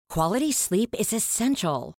Quality sleep is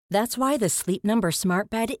essential. That's why the Sleep Number Smart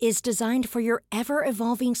Bed is designed for your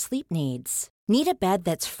ever-evolving sleep needs. Need a bed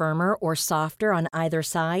that's firmer or softer on either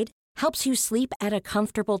side? Helps you sleep at a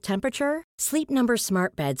comfortable temperature? Sleep Number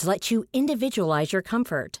Smart Beds let you individualize your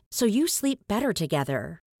comfort, so you sleep better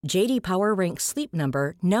together. J.D. Power ranks Sleep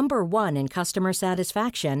Number number 1 in customer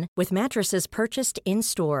satisfaction with mattresses purchased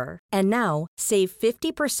in-store. And now, save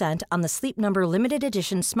 50% on the Sleep Number Limited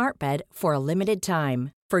Edition Smart Bed for a limited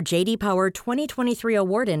time. For J.D. Power 2023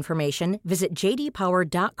 award information, visit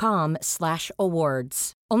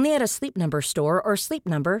jdpower.com/awards. Only at a Sleep Number store or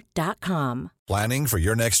sleepnumber.com. Planning for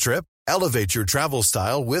your next trip? Elevate your travel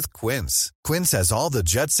style with Quince. Quince has all the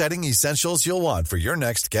jet-setting essentials you'll want for your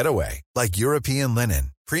next getaway, like European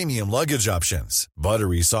linen, premium luggage options,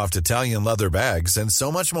 buttery soft Italian leather bags, and so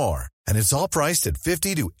much more. And it's all priced at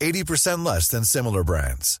 50 to 80% less than similar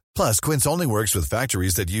brands. Plus, Quince only works with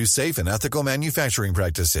factories that use safe and ethical manufacturing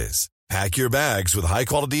practices. Pack your bags with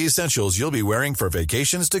high-quality essentials you'll be wearing for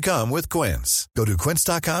vacations to come with Quince. Go to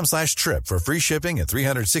quince.com/trip for free shipping and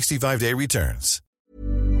 365-day returns.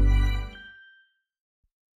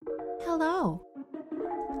 Hello.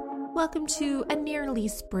 Welcome to a nearly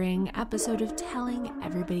spring episode of Telling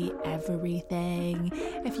Everybody Everything.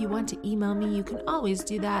 If you want to email me, you can always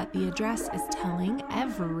do that. The address is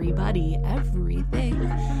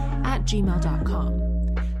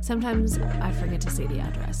tellingeverybodyeverything@gmail.com. Sometimes I forget to say the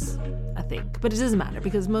address, I think, but it doesn't matter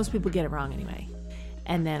because most people get it wrong anyway.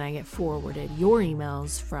 And then I get forwarded your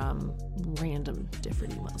emails from random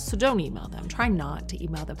different emails. So don't email them. Try not to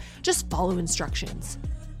email them. Just follow instructions.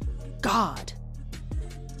 God,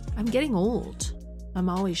 I'm getting old. I'm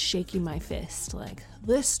always shaking my fist like,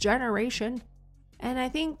 this generation. And I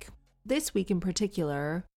think this week in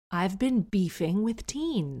particular, I've been beefing with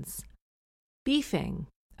teens. Beefing,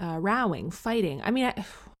 rowing, fighting. I mean,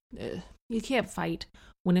 you can't fight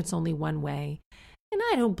when it's only one way. And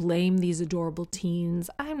I don't blame these adorable teens.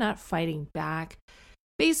 I'm not fighting back.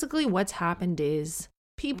 Basically, what's happened is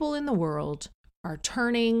people in the world are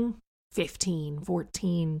turning 15,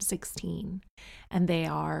 14, 16, and they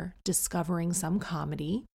are discovering some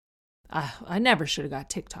comedy. I never should have got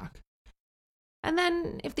TikTok. And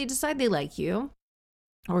then if they decide they like you,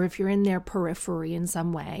 or if you're in their periphery in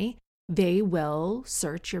some way, they will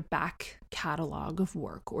search your back catalog of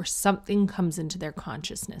work, or something comes into their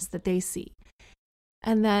consciousness that they see.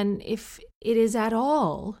 And then if it is at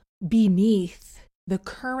all beneath the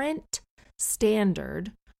current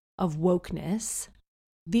standard of wokeness,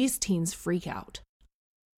 these teens freak out.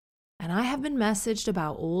 And I have been messaged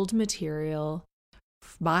about old material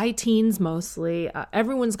by teens mostly.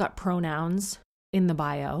 Everyone's got pronouns in the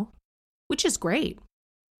bio, which is great.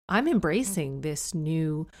 I'm embracing this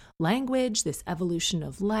new language, this evolution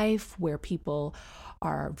of life where people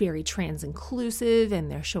are very trans inclusive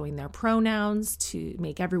and they're showing their pronouns to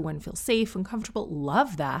make everyone feel safe and comfortable.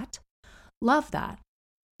 Love that. Love that.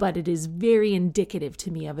 But it is very indicative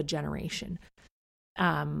to me of a generation.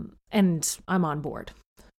 And I'm on board.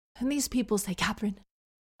 And these people say, Catherine,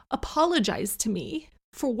 apologize to me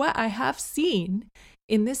for what I have seen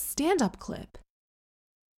in this stand-up clip.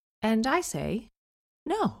 And I say,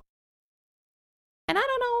 no. And I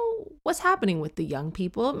don't know what's happening with the young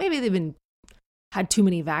people. Maybe they've had too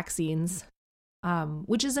many vaccines,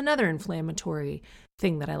 which is another inflammatory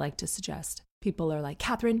thing that I like to suggest. People are like,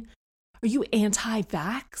 Catherine, are you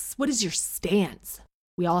anti-vax? What is your stance?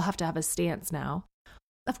 We all have to have a stance now.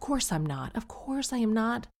 Of course I'm not. Of course I am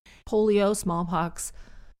not. Polio, smallpox,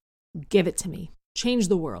 give it to me. Change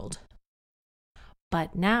the world.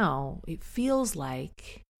 But now it feels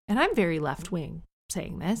like, and I'm very left-wing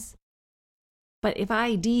saying this, but if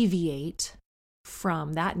I deviate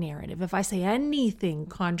from that narrative, if I say anything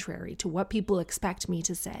contrary to what people expect me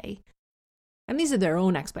to say, and these are their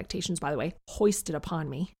own expectations, by the way, hoisted upon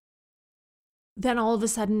me, then all of a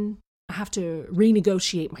sudden I have to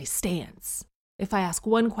renegotiate my stance. If I ask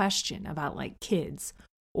one question about like kids,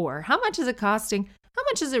 or how much is it costing? How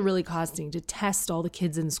much is it really costing to test all the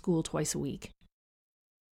kids in school twice a week?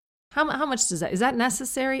 How much does that, is that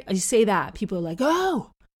necessary? I say that, people are like, oh,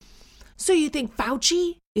 so you think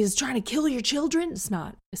Fauci is trying to kill your children? It's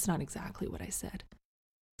not exactly what I said.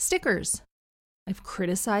 Stickers. I've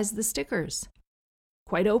criticized the stickers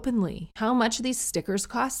quite openly. How much are these stickers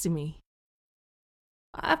costing me?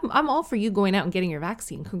 I'm all for you going out and getting your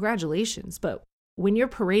vaccine. Congratulations. But when you're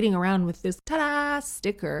parading around with this ta-da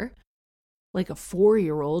sticker, like a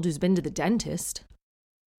 4-year-old who's been to the dentist,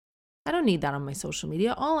 I don't need that on my social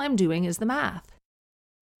media. All I'm doing is the math.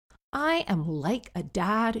 I am like a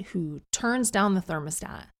dad who turns down the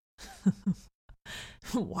thermostat.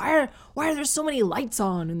 Why are there so many lights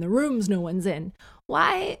on in the rooms no one's in?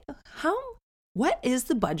 What is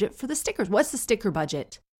the budget for the stickers? What's the sticker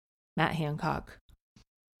budget? Matt Hancock.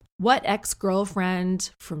 What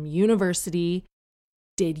ex-girlfriend from university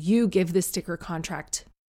did you give the sticker contract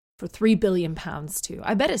for £3 billion to?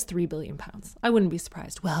 I bet it's £3 billion. I wouldn't be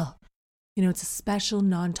surprised. Well, it's a special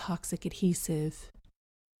non-toxic adhesive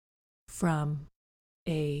from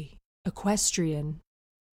a equestrian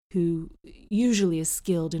who usually is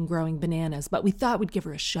skilled in growing bananas, but we thought we'd give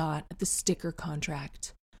her a shot at the sticker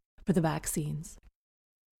contract for the vaccines.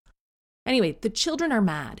 Anyway, the children are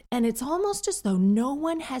mad, and it's almost as though no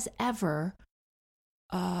one has ever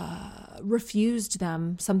refused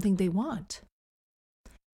them something they want.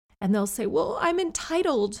 And they'll say, well, I'm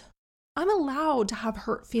entitled. I'm allowed to have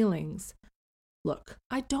hurt feelings. Look,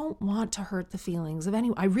 I don't want to hurt the feelings of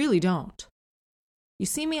anyone. I really don't. You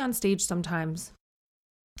see me on stage sometimes,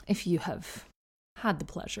 if you have had the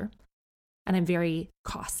pleasure, and I'm very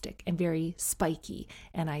caustic and very spiky,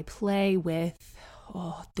 and I play with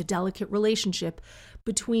the delicate relationship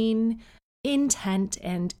between intent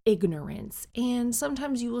and ignorance. And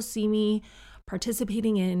sometimes you will see me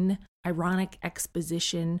participating in ironic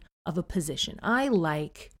exposition of a position. I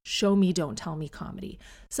like show me, don't tell me comedy.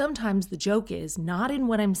 Sometimes the joke is not in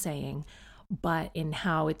what I'm saying, but in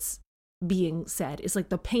how it's being said. It's like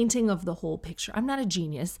the painting of the whole picture. I'm not a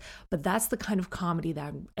genius, but that's the kind of comedy that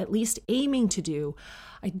I'm at least aiming to do.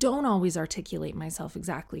 I don't always articulate myself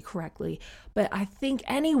exactly correctly, but I think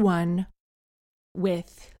anyone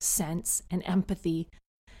with sense and empathy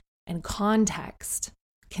and context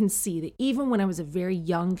can see that even when I was a very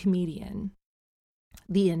young comedian,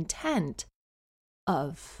 the intent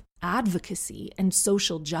of advocacy and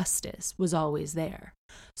social justice was always there.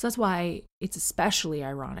 So that's why it's especially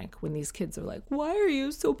ironic when these kids are like, why are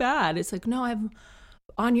you so bad? It's like, no, I'm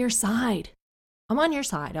on your side. I'm on your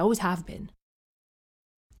side. I always have been.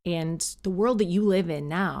 And the world that you live in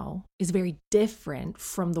now is very different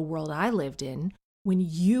from the world I lived in when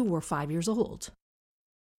you were 5 years old.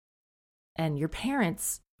 And your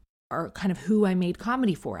parents are kind of who I made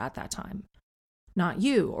comedy for at that time. Not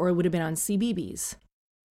you, or it would have been on CBeebies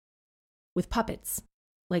with puppets.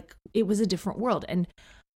 Like, it was a different world. And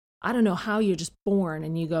I don't know how you're just born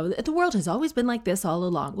and you go, the world has always been like this all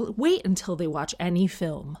along. Well, wait until they watch any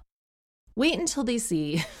film. Wait until they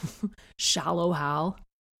see Shallow Hal,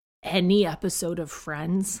 any episode of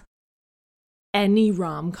Friends, any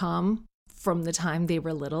rom-com from the time they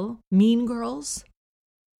were little. Mean Girls.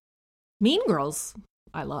 Mean Girls,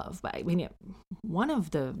 I love. But I mean, one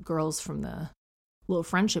of the girls from the little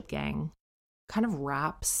friendship gang kind of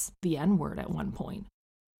raps the N-word at one point,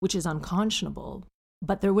 which is unconscionable.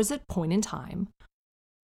 But there was a point in time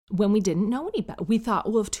when we didn't know any better. We thought,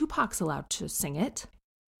 well, if Tupac's allowed to sing it,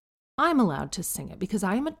 I'm allowed to sing it because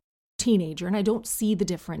I'm a teenager and I don't see the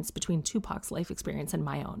difference between Tupac's life experience and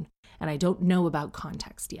my own. And I don't know about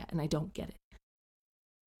context yet, and I don't get it.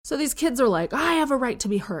 So these kids are like, I have a right to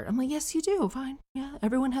be hurt. I'm like, yes, you do. Fine. Yeah,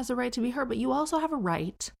 everyone has a right to be hurt, but you also have a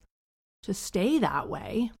right to stay that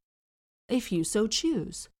way if you so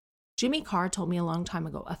choose. Jimmy Carr told me a long time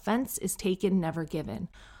ago, offense is taken, never given.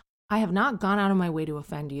 I have not gone out of my way to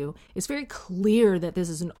offend you. It's very clear that this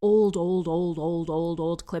is an old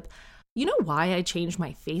clip. You know why I change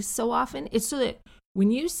my face so often? It's so that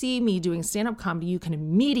when you see me doing stand-up comedy, you can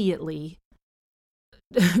immediately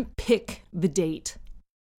pick the date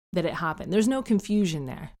that it happened. There's no confusion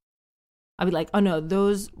there. I'd be like, oh no,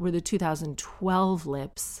 those were the 2012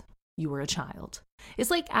 lips. You were a child. It's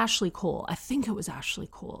like Ashley Cole. I think it was Ashley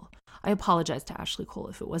Cole. I apologize to Ashley Cole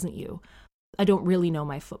if it wasn't you. I don't really know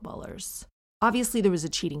my footballers. Obviously, there was a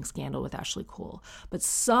cheating scandal with Ashley Cole, but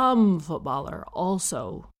some footballer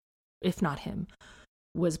also, if not him,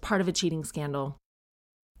 was part of a cheating scandal.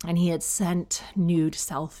 And he had sent nude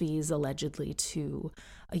selfies, allegedly, to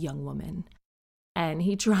a young woman. And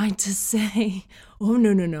he tried to say, oh,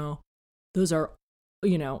 no. Those are,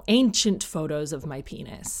 ancient photos of my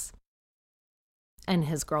penis. And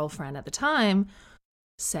his girlfriend at the time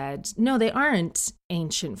said, no, they aren't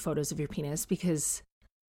ancient photos of your penis because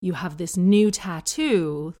you have this new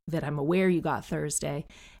tattoo that I'm aware you got Thursday.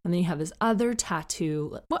 And then you have this other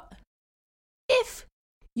tattoo. What? If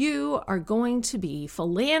you are going to be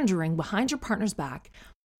philandering behind your partner's back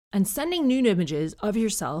and sending nude images of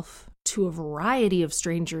yourself to a variety of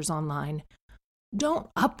strangers online,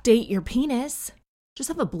 don't update your penis. Just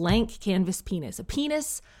have a blank canvas penis. A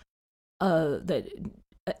penis, the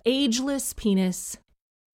ageless penis,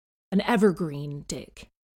 an evergreen dick.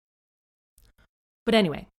 But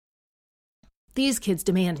anyway, these kids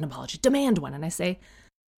demand an apology. Demand one. And I say,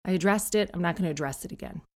 I addressed it. I'm not going to address it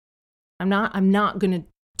again. I'm not going to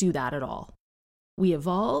do that at all. We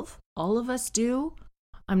evolve. all of us do.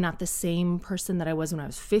 I'm not the same person that I was when I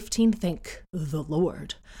was 15, thank the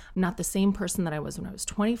Lord. I'm not the same person that I was when I was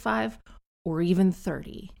 25 or even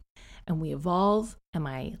 30. And we evolve, and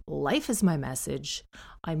my life is my message.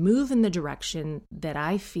 I move in the direction that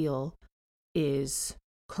I feel is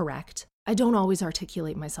correct. I don't always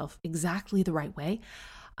articulate myself exactly the right way.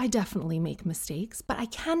 I definitely make mistakes, but I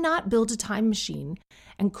cannot build a time machine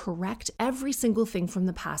and correct every single thing from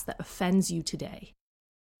the past that offends you today.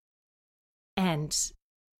 And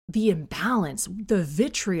the imbalance, the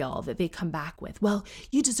vitriol that they come back with. Well,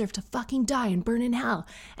 you deserve to fucking die and burn in hell.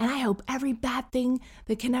 And I hope every bad thing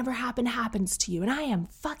that can ever happen happens to you. And I am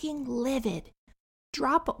fucking livid.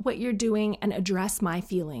 Drop what you're doing and address my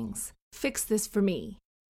feelings. Fix this for me.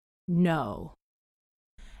 No.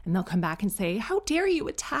 And they'll come back and say, how dare you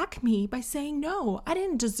attack me by saying no? I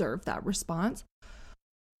didn't deserve that response.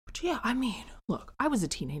 But yeah, I mean, look, I was a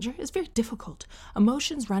teenager. It's very difficult.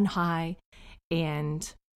 Emotions run high,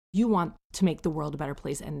 and you want to make the world a better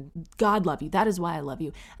place, and God love you. That is why I love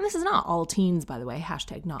you. And this is not all teens, by the way.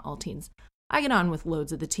 # not all teens. I get on with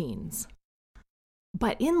loads of the teens.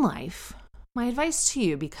 But in life, my advice to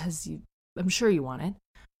you, because I'm sure you want it,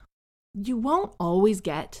 you won't always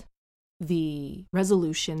get the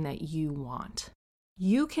resolution that you want.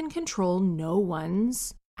 You can control no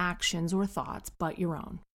one's actions or thoughts but your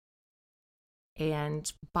own.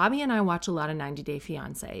 And Bobby and I watch a lot of 90 Day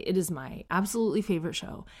Fiancé. It is my absolutely favorite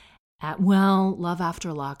show. Love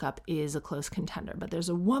After Lockup is a close contender, but there's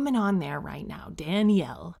a woman on there right now,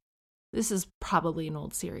 Danielle. This is probably an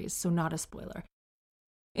old series, so not a spoiler.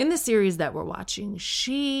 In the series that we're watching,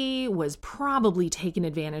 she was probably taken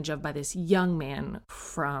advantage of by this young man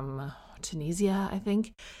from Tunisia, I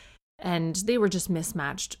think. And they were just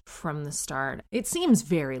mismatched from the start. It seems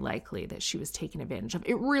very likely that she was taken advantage of.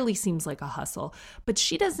 It really seems like a hustle. But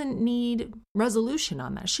she doesn't need resolution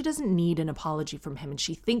on that. She doesn't need an apology from him, and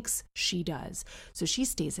she thinks she does. So she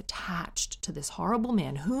stays attached to this horrible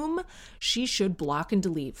man whom she should block and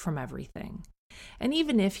delete from everything. And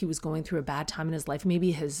even if he was going through a bad time in his life,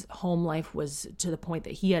 maybe his home life was to the point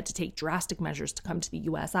that he had to take drastic measures to come to the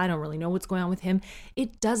US. I don't really know what's going on with him.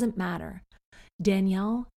 It doesn't matter.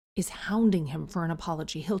 Danielle is hounding him for an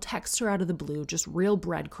apology. He'll text her out of the blue, just real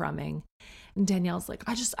breadcrumbing. And Danielle's like,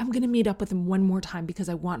 I'm going to meet up with him one more time because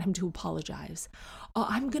I want him to apologize.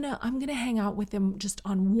 I'm going to hang out with him just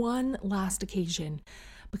on one last occasion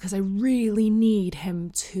because I really need him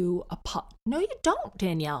to apologize. No, you don't,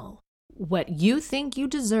 Danielle. What you think you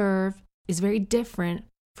deserve is very different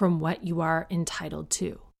from what you are entitled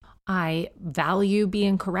to. I value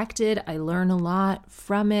being corrected. I learn a lot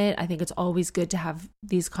from it. I think it's always good to have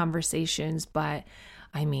these conversations, but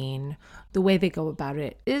I mean, the way they go about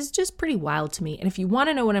it is just pretty wild to me. And if you want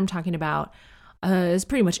to know what I'm talking about, it's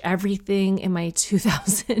pretty much everything in my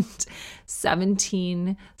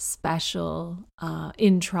 2017 special,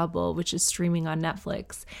 In Trouble, which is streaming on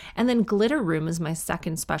Netflix. And then Glitter Room is my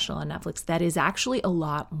second special on Netflix that is actually a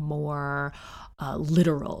lot more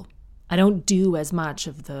literal. I don't do as much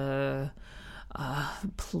of the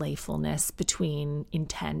playfulness between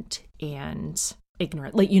intent and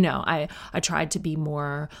ignorant. I tried to be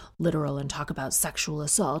more literal and talk about sexual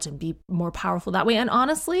assault and be more powerful that way. And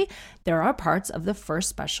honestly, there are parts of the first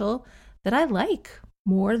special that I like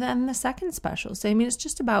more than the second special. So, I mean, it's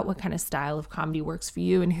just about what kind of style of comedy works for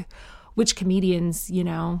you and which comedians,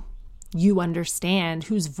 you understand,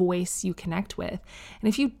 whose voice you connect with. And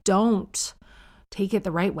if you don't take it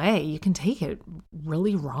the right way, you can take it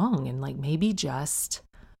really wrong and maybe just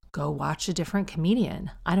go watch a different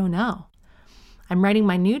comedian. I don't know. I'm writing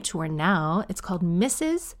my new tour now. It's called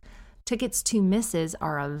Mrs. Tickets to Mrs.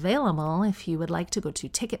 are available if you would like to go to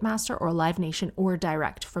Ticketmaster or Live Nation or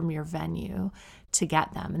direct from your venue to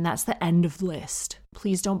get them. And that's the end of the list.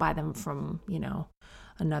 Please don't buy them from,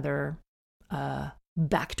 another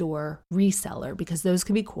backdoor reseller because those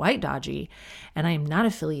can be quite dodgy. And I am not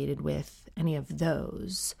affiliated with any of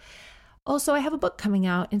those. Also, I have a book coming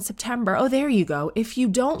out in September. Oh, there you go. If you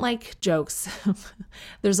don't like jokes,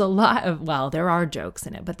 there are jokes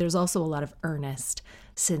in it, but there's also a lot of earnest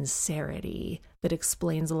sincerity that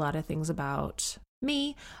explains a lot of things about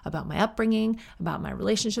me, about my upbringing, about my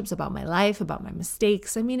relationships, about my life, about my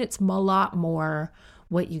mistakes. I mean, it's a lot more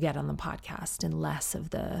what you get on the podcast and less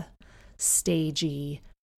of the stagey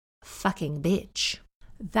fucking bitch.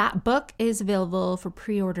 That book is available for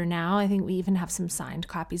pre-order now. I think we even have some signed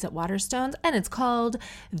copies at Waterstones, and it's called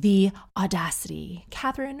The Audacity.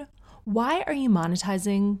 Catherine, why are you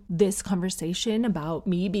monetizing this conversation about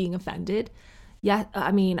me being offended? Yeah,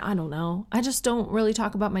 I mean, I don't know. I just don't really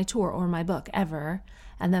talk about my tour or my book ever.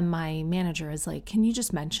 And then my manager is like, can you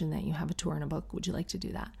just mention that you have a tour and a book? Would you like to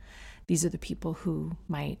do that? These are the people who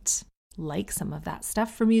might like some of that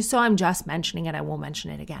stuff from you. So I'm just mentioning it. I won't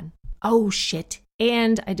mention it again. Oh, shit.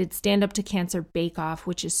 And I did Stand Up to Cancer Bake Off,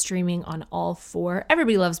 which is streaming on all 4.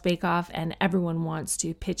 Everybody loves Bake Off, and everyone wants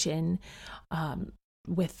to pitch in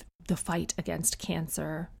with the fight against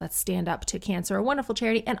cancer. Let's stand up to cancer, a wonderful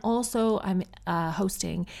charity. And also I'm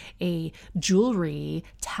hosting a jewelry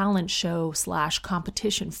talent show /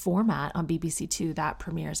 competition format on BBC Two that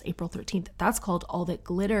premieres April 13th. That's called All That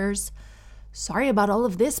Glitters. Sorry about all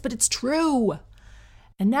of this, but it's true.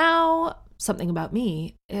 And now something about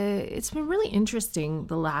me. It's been really interesting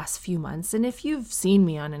the last few months. And if you've seen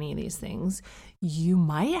me on any of these things, you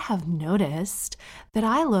might have noticed that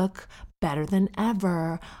I look better than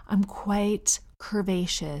ever. I'm quite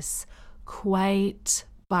curvaceous, quite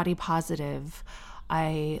body positive.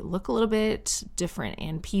 I look a little bit different,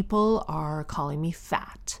 and people are calling me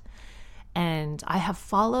fat. And I have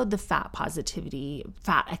followed the fat positivity,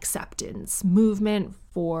 fat acceptance movement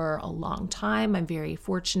for a long time. I'm very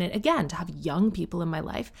fortunate, again, to have young people in my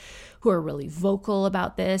life who are really vocal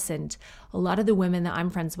about this. And a lot of the women that I'm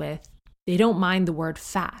friends with, they don't mind the word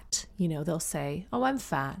fat. You know, they'll say, oh, I'm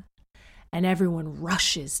fat. And everyone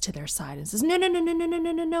rushes to their side and says,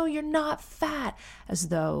 no, you're not fat, as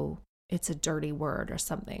though it's a dirty word or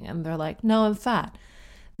something. And they're like, no, I'm fat.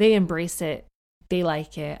 They embrace it. They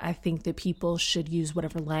like it. I think that people should use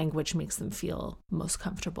whatever language makes them feel most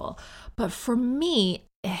comfortable. But for me,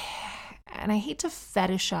 and I hate to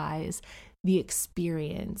fetishize the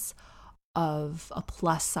experience of a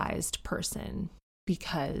plus-sized person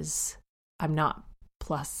because I'm not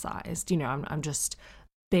plus-sized. You know, I'm just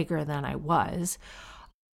bigger than I was.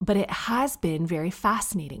 But it has been very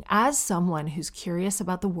fascinating as someone who's curious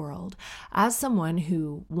about the world, as someone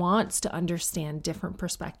who wants to understand different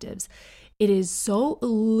perspectives. It is so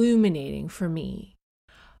illuminating for me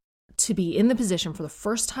to be in the position for the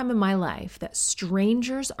first time in my life that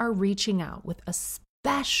strangers are reaching out with a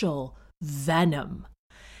special venom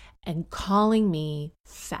and calling me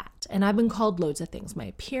fat. And I've been called loads of things. My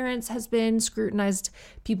appearance has been scrutinized.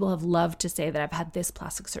 People have loved to say that I've had this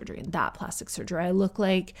plastic surgery and that plastic surgery. I look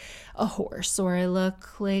like a horse, or I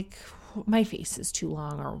look like my face is too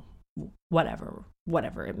long, or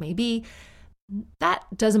whatever it may be. That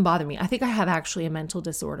doesn't bother me. I think I have actually a mental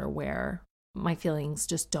disorder where my feelings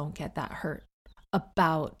just don't get that hurt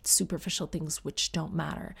about superficial things which don't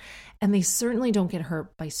matter. And they certainly don't get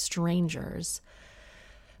hurt by strangers,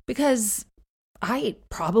 because I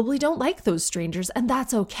probably don't like those strangers, and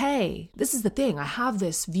that's okay. This is the thing. I have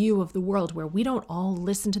this view of the world where we don't all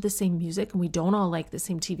listen to the same music, and we don't all like the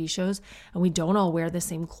same TV shows, and we don't all wear the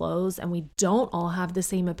same clothes, and we don't all have the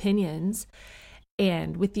same opinions.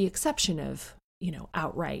 And with the exception of, you know,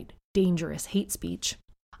 outright dangerous hate speech,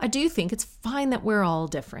 I do think it's fine that we're all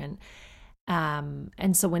different.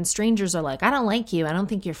 And so when strangers are like, I don't like you, I don't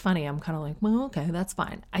think you're funny, I'm kind of like, well, okay, that's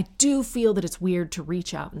fine. I do feel that it's weird to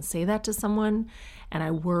reach out and say that to someone. And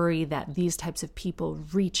I worry that these types of people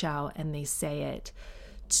reach out and they say it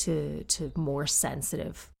to more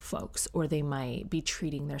sensitive folks, or they might be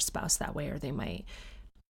treating their spouse that way, or they might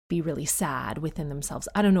be really sad within themselves.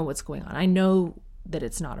 I don't know what's going on. I know that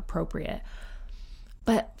it's not appropriate.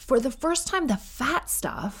 But for the first time, the fat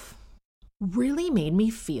stuff really made me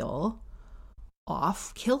feel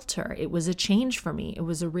off kilter. It was a change for me. It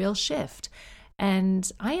was a real shift.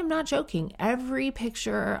 And I am not joking. Every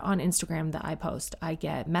picture on Instagram that I post, I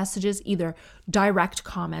get messages, either direct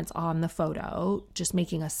comments on the photo, just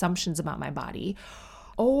making assumptions about my body,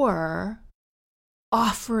 or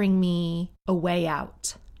offering me a way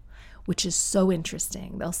out, which is so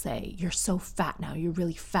interesting. They'll say, you're so fat now, you're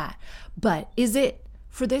really fat. But is it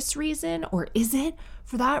for this reason, or is it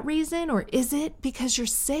for that reason, or is it because you're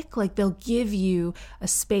sick? Like, they'll give you a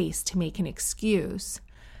space to make an excuse.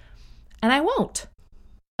 And I won't.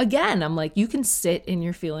 Again, I'm like, you can sit in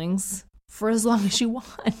your feelings for as long as you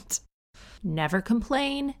want. Never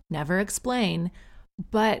complain, never explain.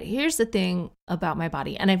 But here's the thing about my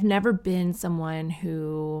body. And I've never been someone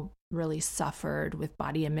who really suffered with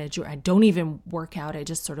body image, or I don't even work out. I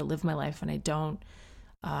just sort of live my life, and I don't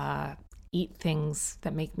eat things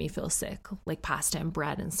that make me feel sick, like pasta and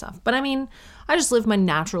bread and stuff. But I mean, I just live my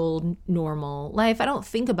natural, normal life. I don't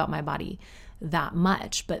think about my body that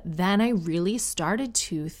much. But then I really started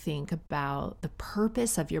to think about the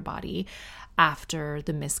purpose of your body after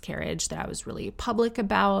the miscarriage that I was really public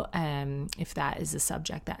about. If that is a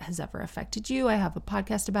subject that has ever affected you, I have a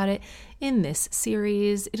podcast about it in this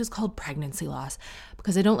series. It is called Pregnancy Loss,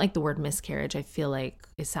 because I don't like the word miscarriage. I feel like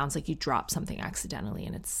it sounds like you dropped something accidentally,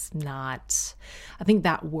 and it's not. I think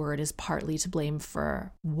that word is partly to blame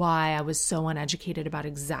for why I was so uneducated about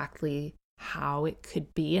exactly how it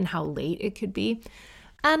could be and how late it could be.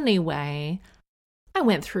 Anyway, I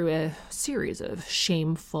went through a series of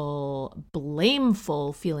shameful,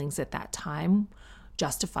 blameful feelings at that time,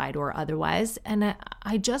 justified or otherwise, and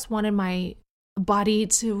I just wanted my body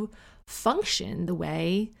to function the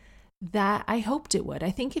way that I hoped it would. I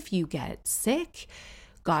think if you get sick,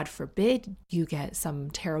 God forbid, you get some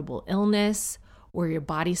terrible illness, or your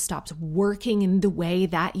body stops working in the way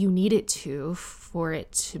that you need it to for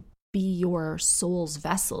it to be your soul's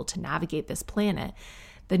vessel to navigate this planet,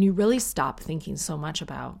 then you really stop thinking so much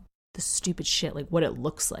about the stupid shit, like what it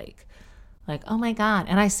looks like. Like, oh my God.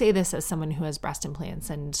 And I say this as someone who has breast implants.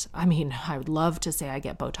 And I mean, I would love to say I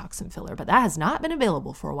get Botox and filler, but that has not been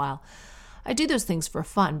available for a while. I do those things for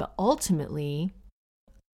fun, but ultimately,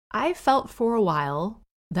 I felt for a while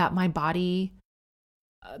that my body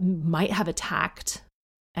might have attacked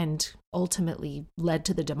and ultimately led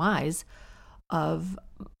to the demise of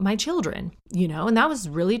my children, and that was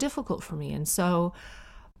really difficult for me. And so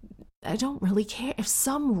I don't really care if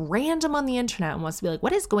some random on the internet wants to be like,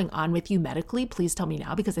 what is going on with you medically? Please tell me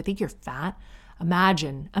now, because I think you're fat.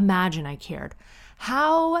 Imagine I cared.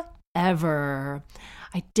 However,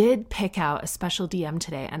 I did pick out a special DM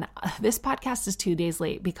today, and this podcast is 2 days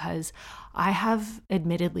late because I have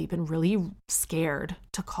admittedly been really scared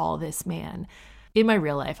to call this man. In my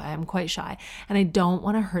real life, I am quite shy, and I don't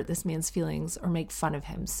want to hurt this man's feelings or make fun of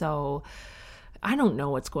him. So I don't know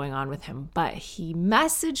what's going on with him, but he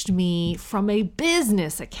messaged me from a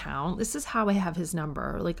business account. This is how I have his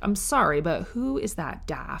number. Like, I'm sorry, but who is that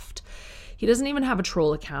daft? He doesn't even have a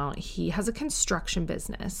troll account. He has a construction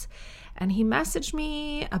business. And he messaged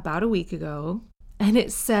me about a week ago, and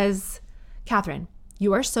it says, Catherine,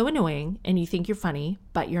 you are so annoying and you think you're funny,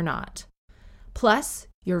 but you're not. Plus,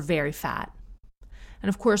 you're very fat. And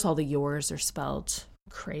of course, all the yours are spelled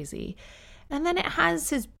crazy. And then it has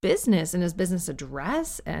his business and his business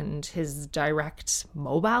address and his direct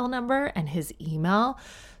mobile number and his email.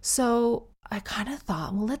 So I kind of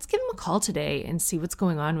thought, well, let's give him a call today and see what's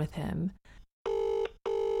going on with him.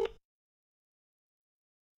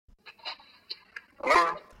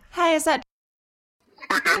 Hello? Hey, is that...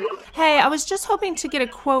 Hey, I was just hoping to get a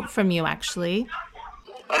quote from you, actually.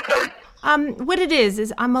 Okay. What it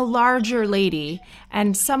is I'm a larger lady,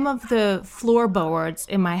 and some of the floorboards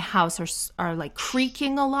in my house are like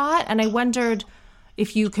creaking a lot, and I wondered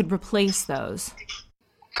if you could replace those.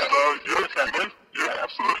 Yeah, can do. Yeah,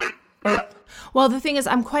 absolutely. Well, the thing is,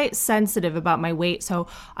 I'm quite sensitive about my weight, so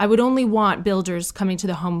I would only want builders coming to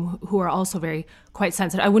the home who are also quite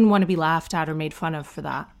sensitive. I wouldn't want to be laughed at or made fun of for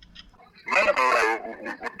that. No, wouldn't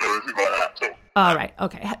do anything like that at all. All right,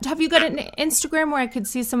 okay. Have you got an Instagram where I could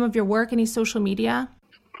see some of your work? Any social media?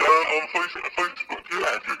 On Facebook,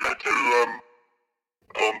 yeah, if you go to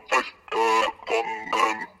on Facebook,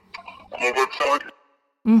 on my website,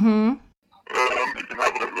 Mm-hmm. you can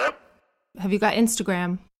have a look at Have you got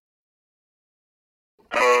Instagram?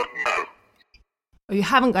 that. No. Oh, you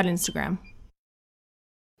haven't got Instagram?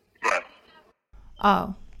 No.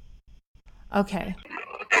 Oh. Okay.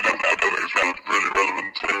 I don't think it's really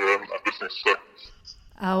relevant to our business, so.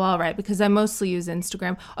 Oh, all right, because I mostly use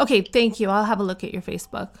Instagram. Okay, thank you. I'll have a look at your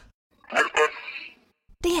Facebook. Thanks, bye.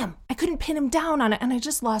 Damn, I couldn't pin him down on it, and I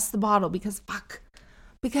just lost the bottle because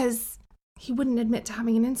he wouldn't admit to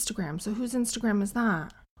having an Instagram. So whose Instagram is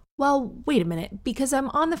that? Well, wait a minute, because I'm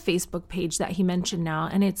on the Facebook page that he mentioned now,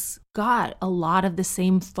 and it's got a lot of the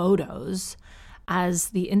same photos as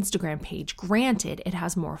the Instagram page. Granted, it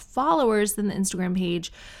has more followers than the Instagram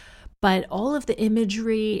page, but all of the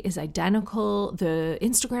imagery is identical. The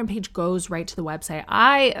Instagram page goes right to the website.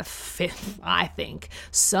 I think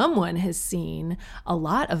someone has seen a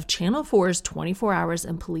lot of Channel 4's 24 Hours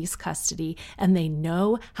in Police Custody, and they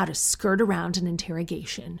know how to skirt around an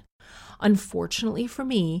interrogation. Unfortunately for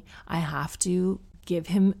me, I have to give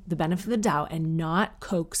him the benefit of the doubt and not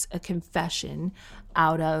coax a confession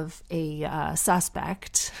out of a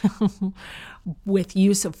suspect with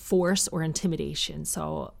use of force or intimidation.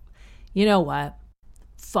 So, you know what?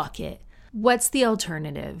 Fuck it. What's the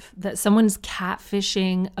alternative? That someone's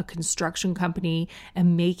catfishing a construction company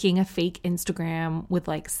and making a fake Instagram with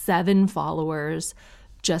like 7 followers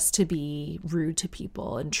just to be rude to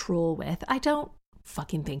people and troll with? I don't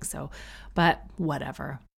fucking think so, but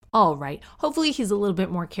whatever. All right. Hopefully he's a little bit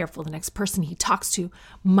more careful. The next person he talks to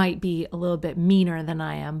might be a little bit meaner than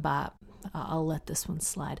I am, but I'll let this one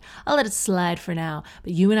slide. I'll let it slide for now.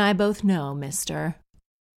 But you and I both know, mister,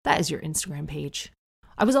 that is your Instagram page.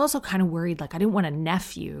 I was also kind of worried, like I didn't want a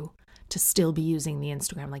nephew to still be using the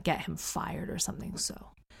Instagram, like get him fired or something. So,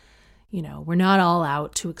 you know, we're not all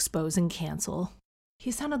out to expose and cancel.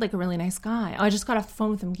 He sounded like a really nice guy. Oh, I just got off the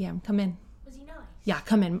phone with him. Cam, come in. Was he nice? Yeah,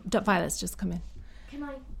 come in. Violet's just come in.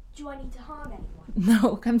 Do I need to harm anyone?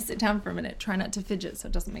 No, come sit down for a minute. Try not to fidget so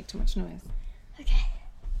it doesn't make too much noise. Okay.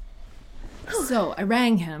 So I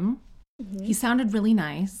rang him. Mm-hmm. He sounded really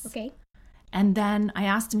nice. Okay. And then I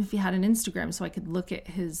asked him if he had an Instagram so I could look at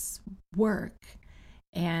his work.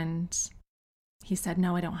 And he said,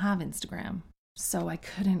 no, I don't have Instagram. So I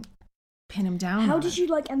couldn't pin him down. How did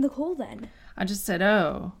you end the call then? I just said,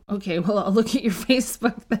 oh, okay, well, I'll look at your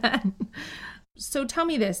Facebook then. So tell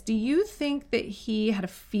me this, do you think that he had a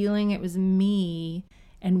feeling it was me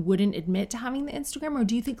and wouldn't admit to having the Instagram? Or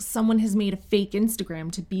do you think someone has made a fake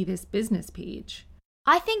Instagram to be this business page?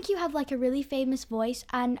 I think you have a really famous voice,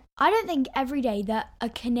 and I don't think every day that a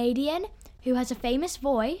Canadian who has a famous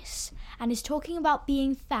voice and is talking about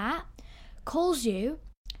being fat calls you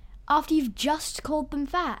after you've just called them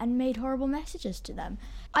fat and made horrible messages to them.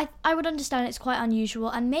 I would understand it's quite unusual,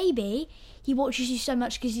 and maybe he watches you so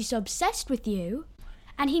much because he's so obsessed with you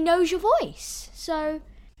and he knows your voice. So,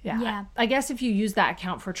 yeah. I guess if you use that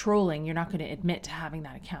account for trolling, you're not going to admit to having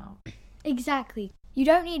that account. Exactly. You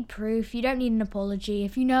don't need proof. You don't need an apology.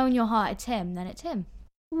 If you know in your heart it's him, then it's him.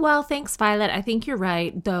 Well, thanks, Violet. I think you're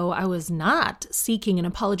right, though I was not seeking an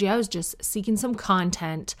apology. I was just seeking some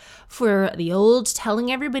content for the old Telling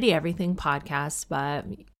Everybody Everything podcast. But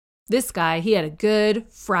this guy, he had a good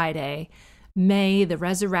Friday. May the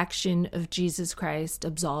resurrection of Jesus Christ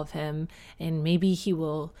absolve him, and maybe he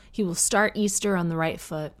will start Easter on the right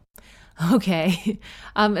foot. Okay,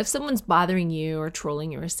 if someone's bothering you or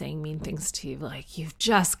trolling you or saying mean things to you, you've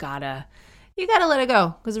just gotta let it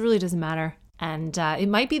go, because it really doesn't matter. And it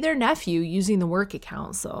might be their nephew using the work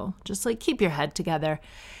account. So just keep your head together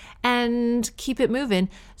and keep it moving.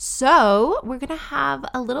 So we're going to have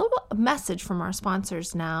a little message from our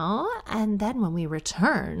sponsors now. And then when we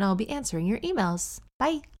return, I'll be answering your emails.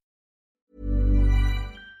 Bye.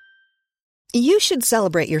 You should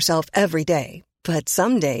celebrate yourself every day. But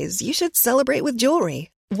some days you should celebrate with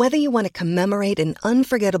jewelry. Whether you want to commemorate an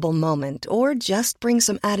unforgettable moment or just bring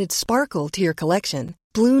some added sparkle to your collection,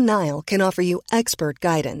 Blue Nile can offer you expert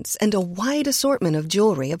guidance and a wide assortment of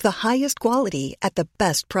jewelry of the highest quality at the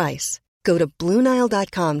best price. Go to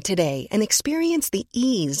BlueNile.com today and experience the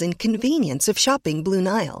ease and convenience of shopping Blue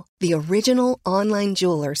Nile, the original online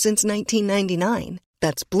jeweler since 1999.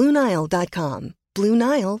 That's BlueNile.com.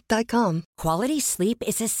 BlueNile.com. Quality sleep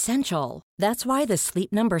is essential. That's why the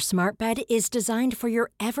Sleep Number Smart Bed is designed for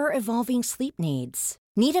your ever-evolving sleep needs.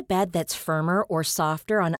 Need a bed that's firmer or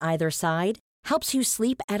softer on either side? Helps you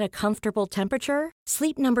sleep at a comfortable temperature?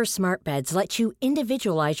 Sleep Number Smart Beds let you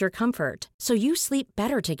individualize your comfort, so you sleep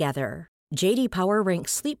better together. J.D. Power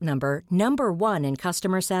ranks Sleep Number number 1 in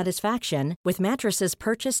customer satisfaction with mattresses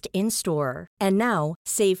purchased in-store. And now,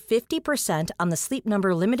 save 50% on the Sleep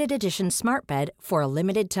Number Limited Edition Smart Bed for a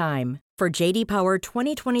limited time. For J.D. Power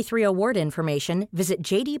 2023 award information, visit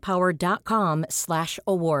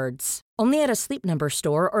jdpower.com/awards. Only at a Sleep Number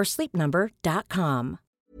store or sleepnumber.com.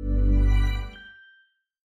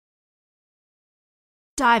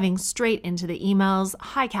 Diving straight into the emails.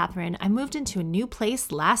 Hi, Catherine. I moved into a new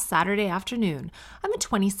place last Saturday afternoon. I'm a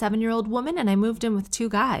 27-year-old woman and I moved in with 2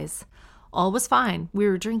 guys. All was fine. We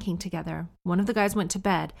were drinking together. One of the guys went to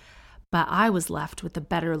bed, but I was left with the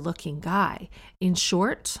better looking guy. In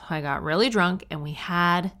short, I got really drunk and we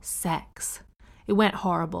had sex. It went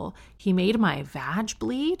horrible. He made my vag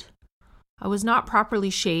bleed. I was not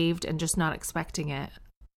properly shaved and just not expecting it.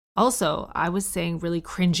 Also, I was saying really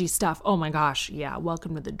cringy stuff. Oh my gosh, yeah,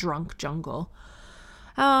 welcome to the drunk jungle.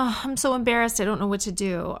 I'm so embarrassed. I don't know what to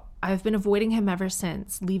do. I've been avoiding him ever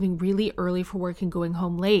since, leaving really early for work and going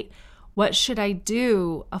home late. What should I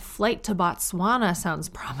do? A flight to Botswana sounds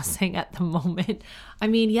promising at the moment. I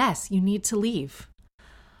mean, yes, you need to leave.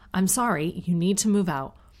 I'm sorry, you need to move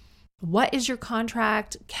out. What is your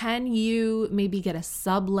contract? Can you maybe get a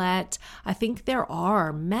sublet? I think there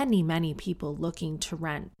are many, many people looking to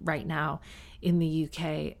rent right now in the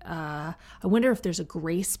UK. I wonder if there's a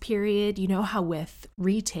grace period. You know how with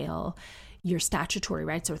retail, your statutory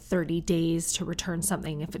rights are 30 days to return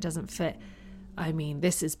something if it doesn't fit. I mean,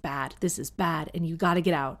 this is bad. This is bad. And you got to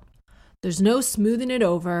get out. There's no smoothing it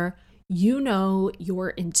over. You know, your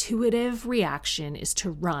intuitive reaction is to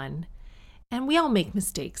run. And we all make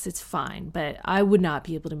mistakes. It's fine. But I would not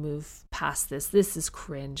be able to move past this. This is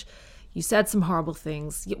cringe. You said some horrible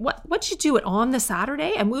things. What'd you do it on the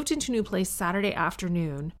Saturday? I moved into a new place Saturday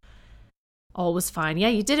afternoon. All was fine. Yeah,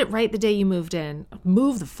 you did it right the day you moved in.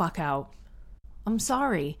 Move the fuck out. I'm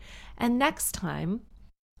sorry. And next time,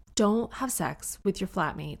 don't have sex with your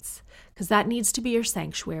flatmates, because that needs to be your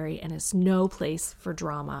sanctuary and it's no place for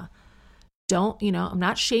drama. I'm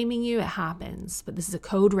not shaming you. It happens, but this is a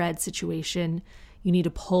code red situation. You need to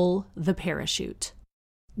pull the parachute.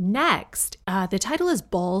 Next, the title is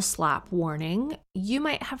Ball Slap Warning. You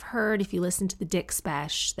might have heard, if you listen to the Dick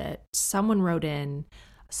Spesh, that someone wrote in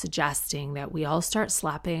suggesting that we all start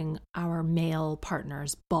slapping our male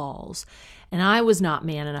partner's balls. And I was not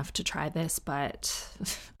man enough to try this, but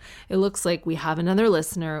it looks like we have another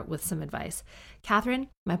listener with some advice. Catherine,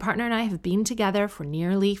 my partner and I have been together for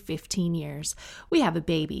nearly 15 years. We have a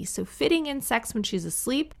baby, so fitting in sex when she's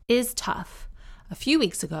asleep is tough. A few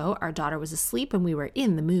weeks ago, our daughter was asleep and we were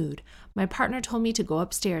in the mood. My partner told me to go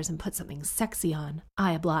upstairs and put something sexy on.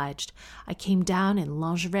 I obliged. I came down in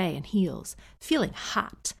lingerie and heels, feeling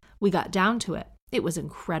hot. We got down to it. It was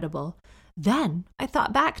incredible. Then I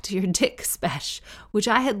thought back to your Dick Spesh, which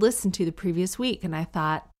I had listened to the previous week, and I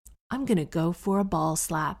thought, I'm going to go for a ball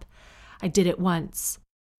slap. I did it once.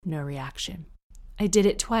 No reaction. I did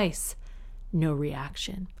it twice. No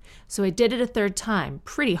reaction. So I did it a third time,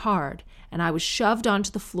 pretty hard, and I was shoved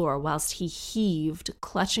onto the floor whilst he heaved,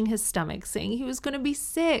 clutching his stomach, saying he was going to be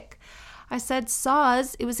sick. I said,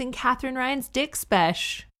 Saws, it was in Catherine Ryan's Dick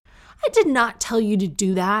Spesh. I did not tell you to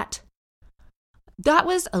do that. That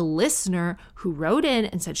was a listener who wrote in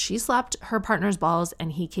and said she slapped her partner's balls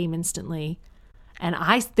and he came instantly. And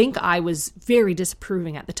I think I was very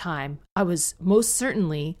disapproving at the time. I was most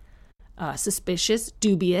certainly suspicious,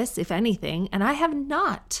 dubious, if anything, and I have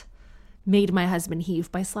not made my husband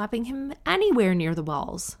heave by slapping him anywhere near the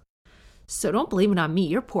balls. So don't blame it on me.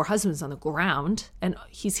 Your poor husband's on the ground, and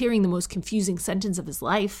he's hearing the most confusing sentence of his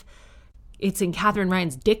life. It's in Catherine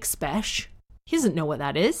Ryan's Dick Spesh. He doesn't know what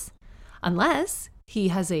that is, unless he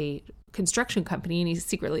has a construction company and he's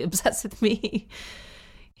secretly obsessed with me.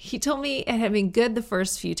 He told me it had been good the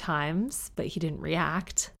first few times, but he didn't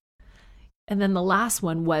react. And then the last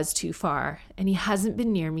one was too far, and he hasn't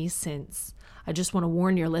been near me since. I just want to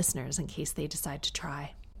warn your listeners in case they decide to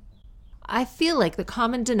try. I feel like the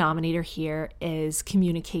common denominator here is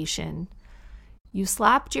communication. You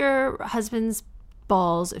slapped your husband's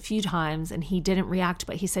balls a few times and he didn't react,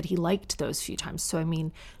 but he said he liked those few times. So,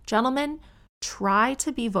 gentlemen, try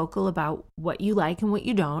to be vocal about what you like and what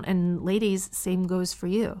you don't. And ladies, same goes for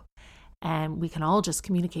you. And we can all just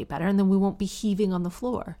communicate better, and then we won't be heaving on the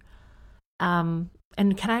floor. And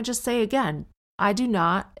can I just say again, I do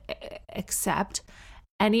not accept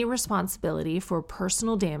any responsibility for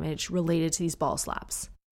personal damage related to these ball slaps.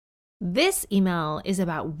 This email is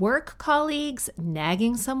about work colleagues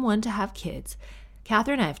nagging someone to have kids.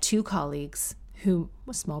 Catherine, I have 2 colleagues who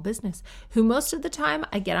small business, who most of the time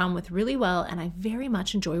I get on with really well, and I very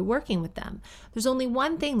much enjoy working with them. There's only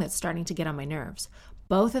one thing that's starting to get on my nerves.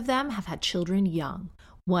 Both of them have had children young.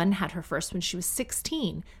 One had her first when she was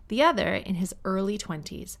 16, the other in his early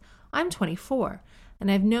 20s. I'm 24, and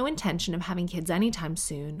I have no intention of having kids anytime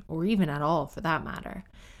soon, or even at all for that matter.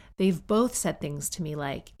 They've both said things to me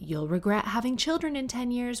like, you'll regret having children in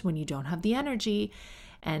 10 years when you don't have the energy,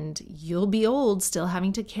 and you'll be old still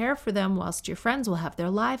having to care for them whilst your friends will have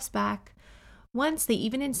their lives back. Once they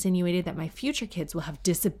even insinuated that my future kids will have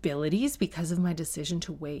disabilities because of my decision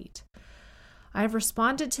to wait. I have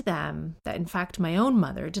responded to them that, in fact, my own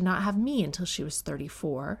mother did not have me until she was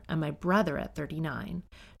 34 and my brother at 39.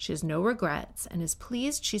 She has no regrets and is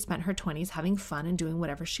pleased she spent her 20s having fun and doing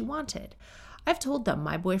whatever she wanted. I've told them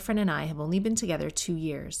my boyfriend and I have only been together 2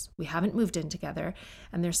 years. We haven't moved in together,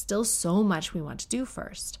 and there's still so much we want to do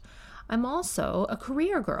first. I'm also a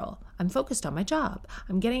career girl. I'm focused on my job.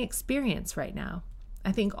 I'm getting experience right now.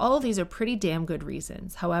 I think all of these are pretty damn good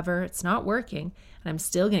reasons. However, it's not working, and I'm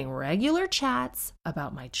still getting regular chats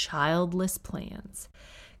about my childless plans.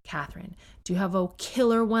 Catherine, do you have a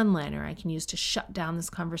killer one-liner I can use to shut down this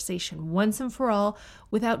conversation once and for all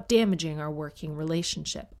without damaging our working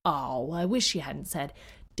relationship? Oh, I wish you hadn't said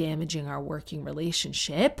damaging our working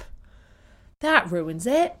relationship. That ruins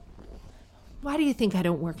it. Why do you think I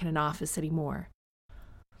don't work in an office anymore?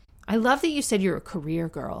 I love that you said you're a career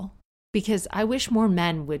girl, because I wish more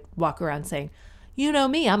men would walk around saying, you know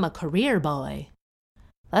me, I'm a career boy.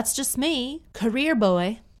 That's just me, career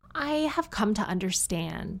boy. I have come to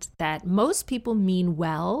understand that most people mean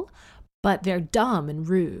well, but they're dumb and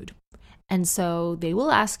rude. And so they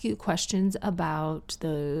will ask you questions about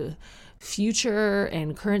the future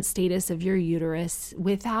and current status of your uterus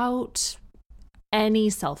without any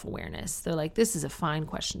self-awareness. They're like, this is a fine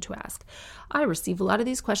question to ask. I receive a lot of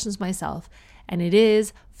these questions myself, and it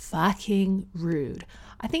is fucking rude.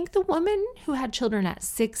 I think the woman who had children at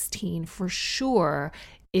 16 for sure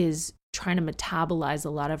is trying to metabolize a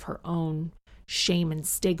lot of her own shame and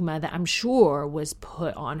stigma that I'm sure was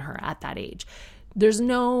put on her at that age. There's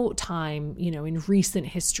no time, in recent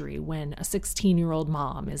history when a 16-year-old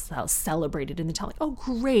mom is celebrated in the town. Like, oh,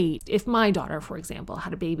 great. If my daughter, for example,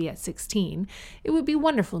 had a baby at 16, it would be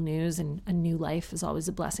wonderful news, and a new life is always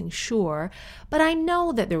a blessing, sure. But I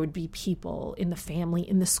know that there would be people in the family,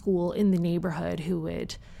 in the school, in the neighborhood who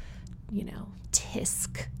would,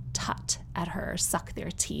 tisk, tut at her, suck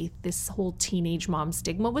their teeth. This whole teenage mom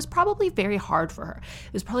stigma was probably very hard for her.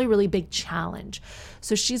 It was probably a really big challenge.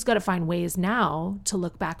 So she's got to find ways now to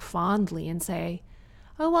look back fondly and say,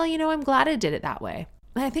 oh, well, I'm glad I did it that way.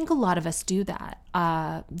 And I think a lot of us do that.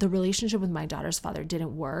 The relationship with my daughter's father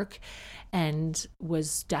didn't work and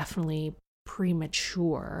was definitely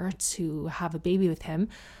premature to have a baby with him.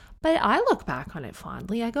 But I look back on it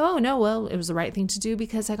fondly. I go, oh, no, well, it was the right thing to do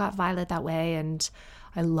because I got Violet that way. And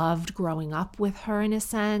I loved growing up with her in a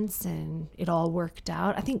sense, and it all worked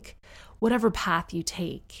out. I think whatever path you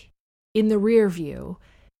take in the rear view,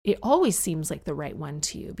 it always seems like the right one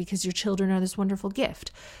to you because your children are this wonderful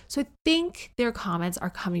gift. So I think their comments are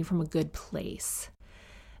coming from a good place.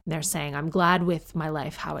 And they're saying, I'm glad with my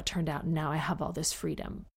life how it turned out, and now I have all this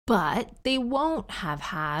freedom. But they won't have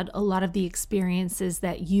had a lot of the experiences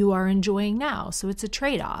that you are enjoying now. So it's a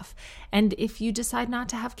trade-off. And if you decide not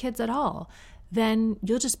to have kids at all, then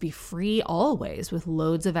you'll just be free always with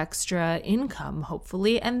loads of extra income,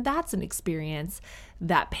 hopefully. And that's an experience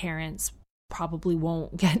that parents probably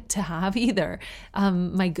won't get to have either.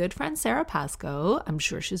 My good friend Sarah Pascoe, I'm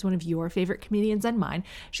sure she's one of your favorite comedians and mine.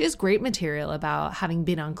 She has great material about having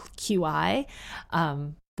been on QI.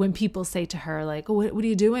 When people say to her, like, oh, what are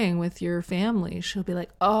you doing with your family? She'll be like,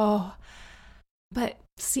 oh, but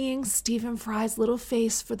seeing Stephen Fry's little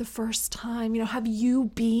face for the first time, have you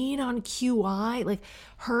been on QI? Like,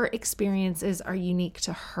 her experiences are unique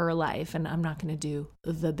to her life. And I'm not going to do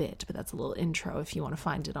the bit, but that's a little intro if you want to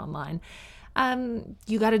find it online.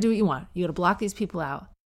 You got to do what you want. You got to block these people out.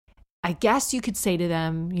 I guess you could say to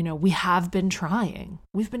them, we have been trying.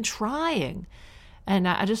 We've been trying. And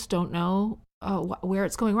I just don't know where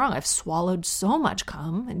it's going wrong. I've swallowed so much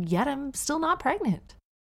cum, and yet I'm still not pregnant.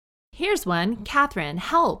 Here's one. Catherine,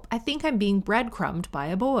 help. I think I'm being breadcrumbed by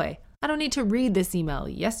a boy. I don't need to read this email.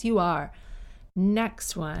 Yes, you are.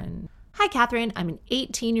 Next one. Hi, Catherine. I'm an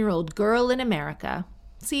 18-year-old girl in America.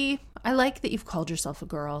 See, I like that you've called yourself a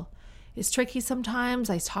girl. It's tricky sometimes.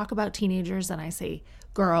 I talk about teenagers and I say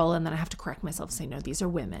girl, and then I have to correct myself and say, no, these are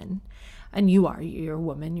women. And you're a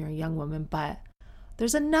woman. You're a young woman, but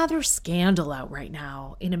there's another scandal out right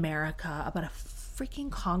now in America about a freaking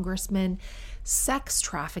congressman sex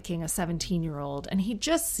trafficking a 17-year-old. And he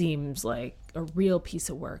just seems like a real piece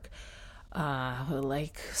of work,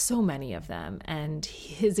 like so many of them. And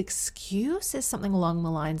his excuse is something along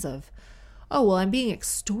the lines of, oh, well, I'm being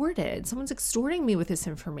extorted. Someone's extorting me with this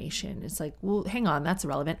information. It's like, well, hang on, that's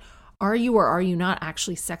irrelevant. Are you or are you not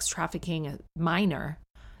actually sex trafficking a minor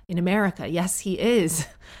in America? Yes, he is.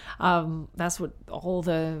 That's what all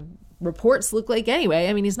the reports look like anyway.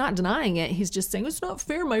 I mean, he's not denying it. He's just saying, it's not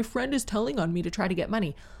fair. My friend is telling on me to try to get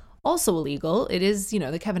money. Also illegal. It is,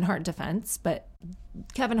 the Kevin Hart defense, but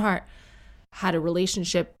Kevin Hart had a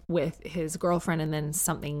relationship with his girlfriend, and then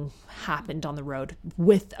something happened on the road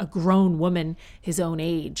with a grown woman his own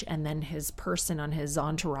age, and then his person on his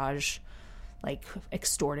entourage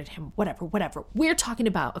extorted him, whatever. We're talking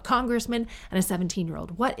about a congressman and a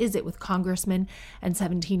 17-year-old. What is it with congressmen and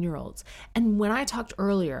 17-year-olds? And when I talked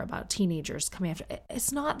earlier about teenagers coming after,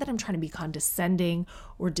 it's not that I'm trying to be condescending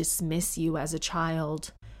or dismiss you as a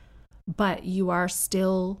child, but you are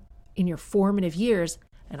still in your formative years,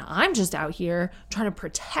 and I'm just out here trying to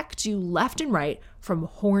protect you left and right from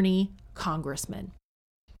horny congressmen.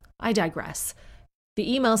 I digress.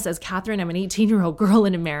 The email says, Catherine, I'm an 18-year-old girl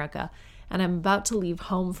in America, and I'm about to leave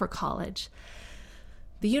home for college.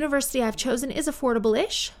 The university I've chosen is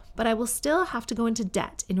affordable-ish, but I will still have to go into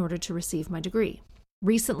debt in order to receive my degree.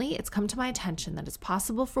 Recently, it's come to my attention that it's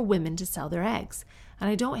possible for women to sell their eggs, and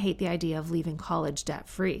I don't hate the idea of leaving college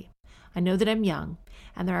debt-free. I know that I'm young,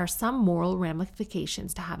 and there are some moral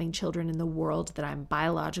ramifications to having children in the world that I'm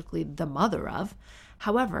biologically the mother of.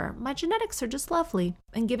 However, my genetics are just lovely,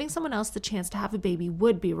 and giving someone else the chance to have a baby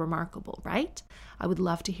would be remarkable, right? I would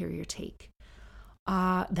love to hear your take.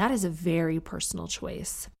 That is a very personal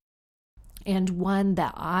choice, and one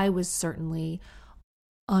that I was certainly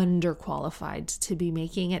underqualified to be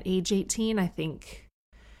making at age 18. I think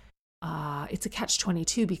it's a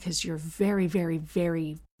catch-22 because you're very, very,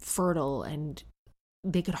 very fertile and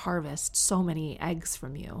they could harvest so many eggs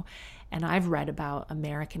from you. And I've read about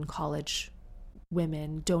American college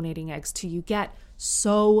women donating eggs to you get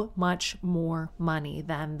so much more money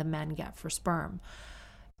than the men get for sperm.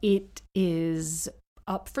 It is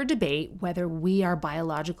up for debate whether we are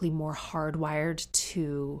biologically more hardwired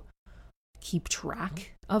to keep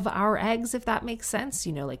track of our eggs, if that makes sense.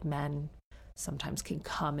 You know, like men sometimes can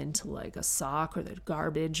come into like a sock or the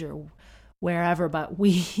garbage or wherever, but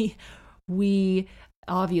we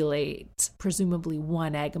ovulate presumably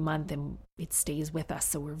 1 egg a month and it stays with us.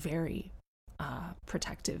 So we're very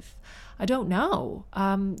protective. I don't know.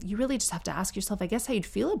 You really just have to ask yourself, I guess, how you'd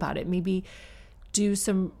feel about it. Maybe do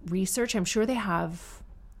some research. I'm sure they have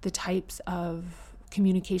the types of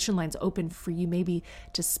communication lines open for you maybe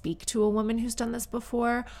to speak to a woman who's done this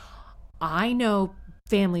before. I know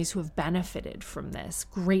families who have benefited from this,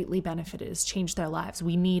 greatly benefited, has changed their lives.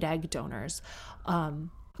 We need egg donors.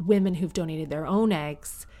 Women who've donated their own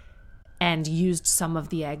eggs and used some of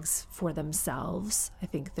the eggs for themselves. I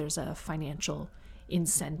think there's a financial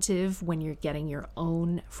incentive when you're getting your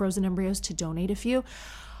own frozen embryos to donate a few.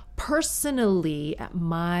 Personally, at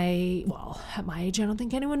my age, I don't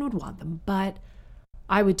think anyone would want them, but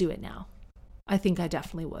I would do it now. I think I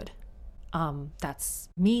definitely would. That's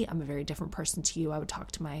me. I'm a very different person to you. I would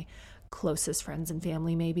talk to my closest friends and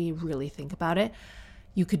family, maybe really think about it.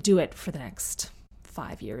 You could do it for the next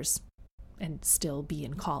 5 years and still be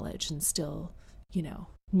in college and still, you know,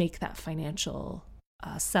 make that financial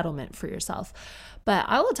settlement for yourself. But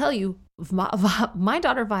I will tell you, my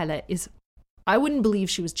daughter Violet is, I wouldn't believe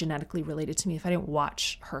she was genetically related to me if I didn't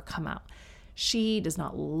watch her come out. She does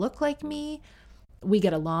not look like me. We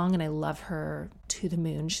get along and I love her to the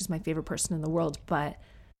moon. She's my favorite person in the world. But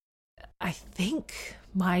I think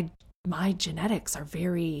my genetics are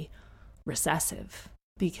very recessive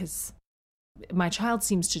because my child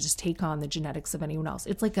seems to just take on the genetics of anyone else.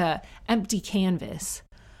 It's like a empty canvas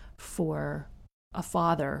for a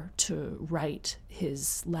father to write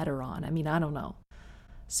his letter on. I mean, I don't know.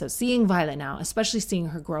 So seeing Violet now, especially seeing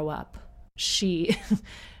her grow up, she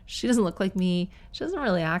doesn't look like me. She doesn't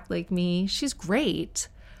really act like me. She's great,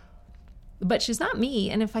 but she's not me.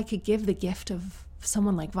 And if I could give the gift of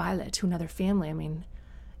someone like Violet to another family, I mean,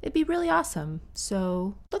 it'd be really awesome.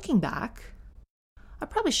 So looking back, I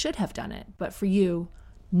probably should have done it. But for you,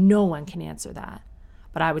 no one can answer that.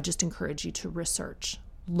 But I would just encourage you to research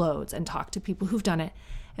loads and talk to people who've done it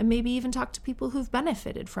and maybe even talk to people who've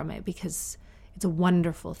benefited from it because it's a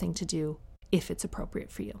wonderful thing to do if it's appropriate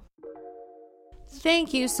for you.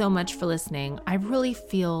 Thank you so much for listening. I really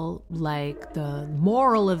feel like the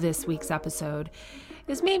moral of this week's episode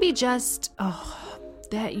is maybe just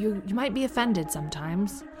that you might be offended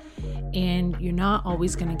sometimes and you're not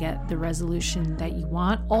always going to get the resolution that you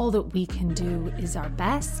want. All that we can do is our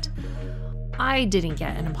best. I didn't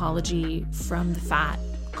get an apology from the fat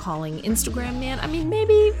calling Instagram man. I mean,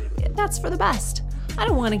 maybe that's for the best. I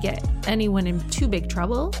don't want to get anyone in too big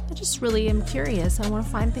trouble. I just really am curious. I want to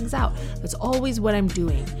find things out. That's always what I'm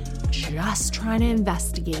doing. Just trying to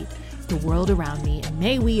investigate the world around me. And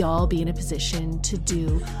may we all be in a position to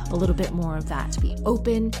do a little bit more of that, to be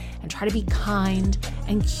open and try to be kind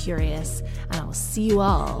and curious. And I will see you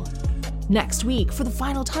all next week for the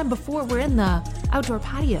final time before we're in the outdoor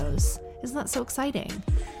patios. Isn't that so exciting?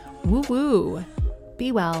 Woo woo.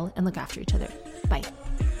 Be well and look after each other. Bye.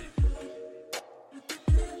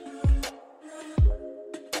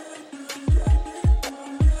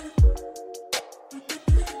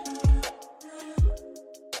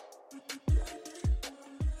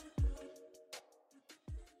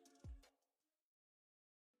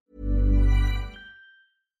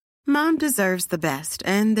 Mom deserves the best,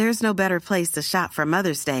 and there's no better place to shop for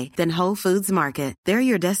Mother's Day than Whole Foods Market. They're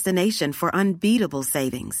your destination for unbeatable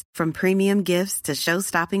savings, from premium gifts to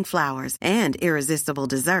show-stopping flowers and irresistible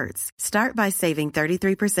desserts. Start by saving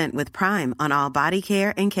 33% with Prime on all body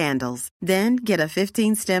care and candles. Then get a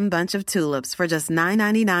 15-stem bunch of tulips for just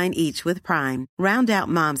 $9.99 each with Prime. Round out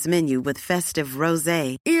Mom's menu with festive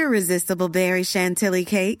rosé, irresistible berry chantilly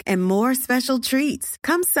cake, and more special treats.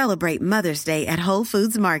 Come celebrate Mother's Day at Whole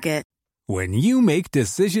Foods Market. When you make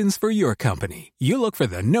decisions for your company, you look for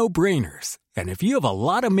the no-brainers. And if you have a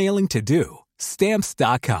lot of mailing to do,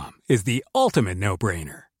 Stamps.com is the ultimate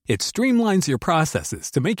no-brainer. It streamlines your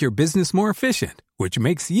processes to make your business more efficient, which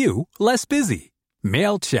makes you less busy.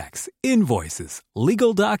 Mail checks, invoices,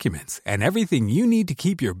 legal documents, and everything you need to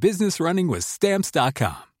keep your business running with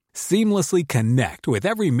Stamps.com. Seamlessly connect with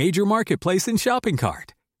every major marketplace and shopping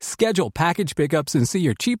cart. Schedule package pickups and see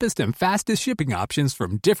your cheapest and fastest shipping options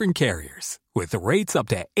from different carriers, with rates up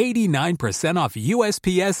to 89% off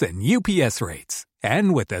USPS and UPS rates.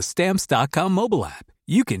 And with the Stamps.com mobile app,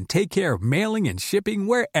 you can take care of mailing and shipping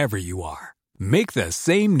wherever you are. Make the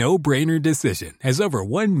same no-brainer decision as over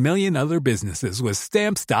 1 million other businesses with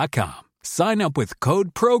Stamps.com. Sign up with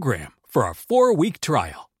code PROGRAM for a 4-week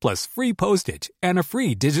trial, plus free postage and a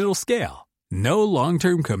free digital scale. No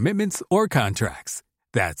long-term commitments or contracts.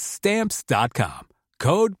 That's Stamps.com.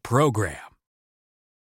 Code PROGRAM.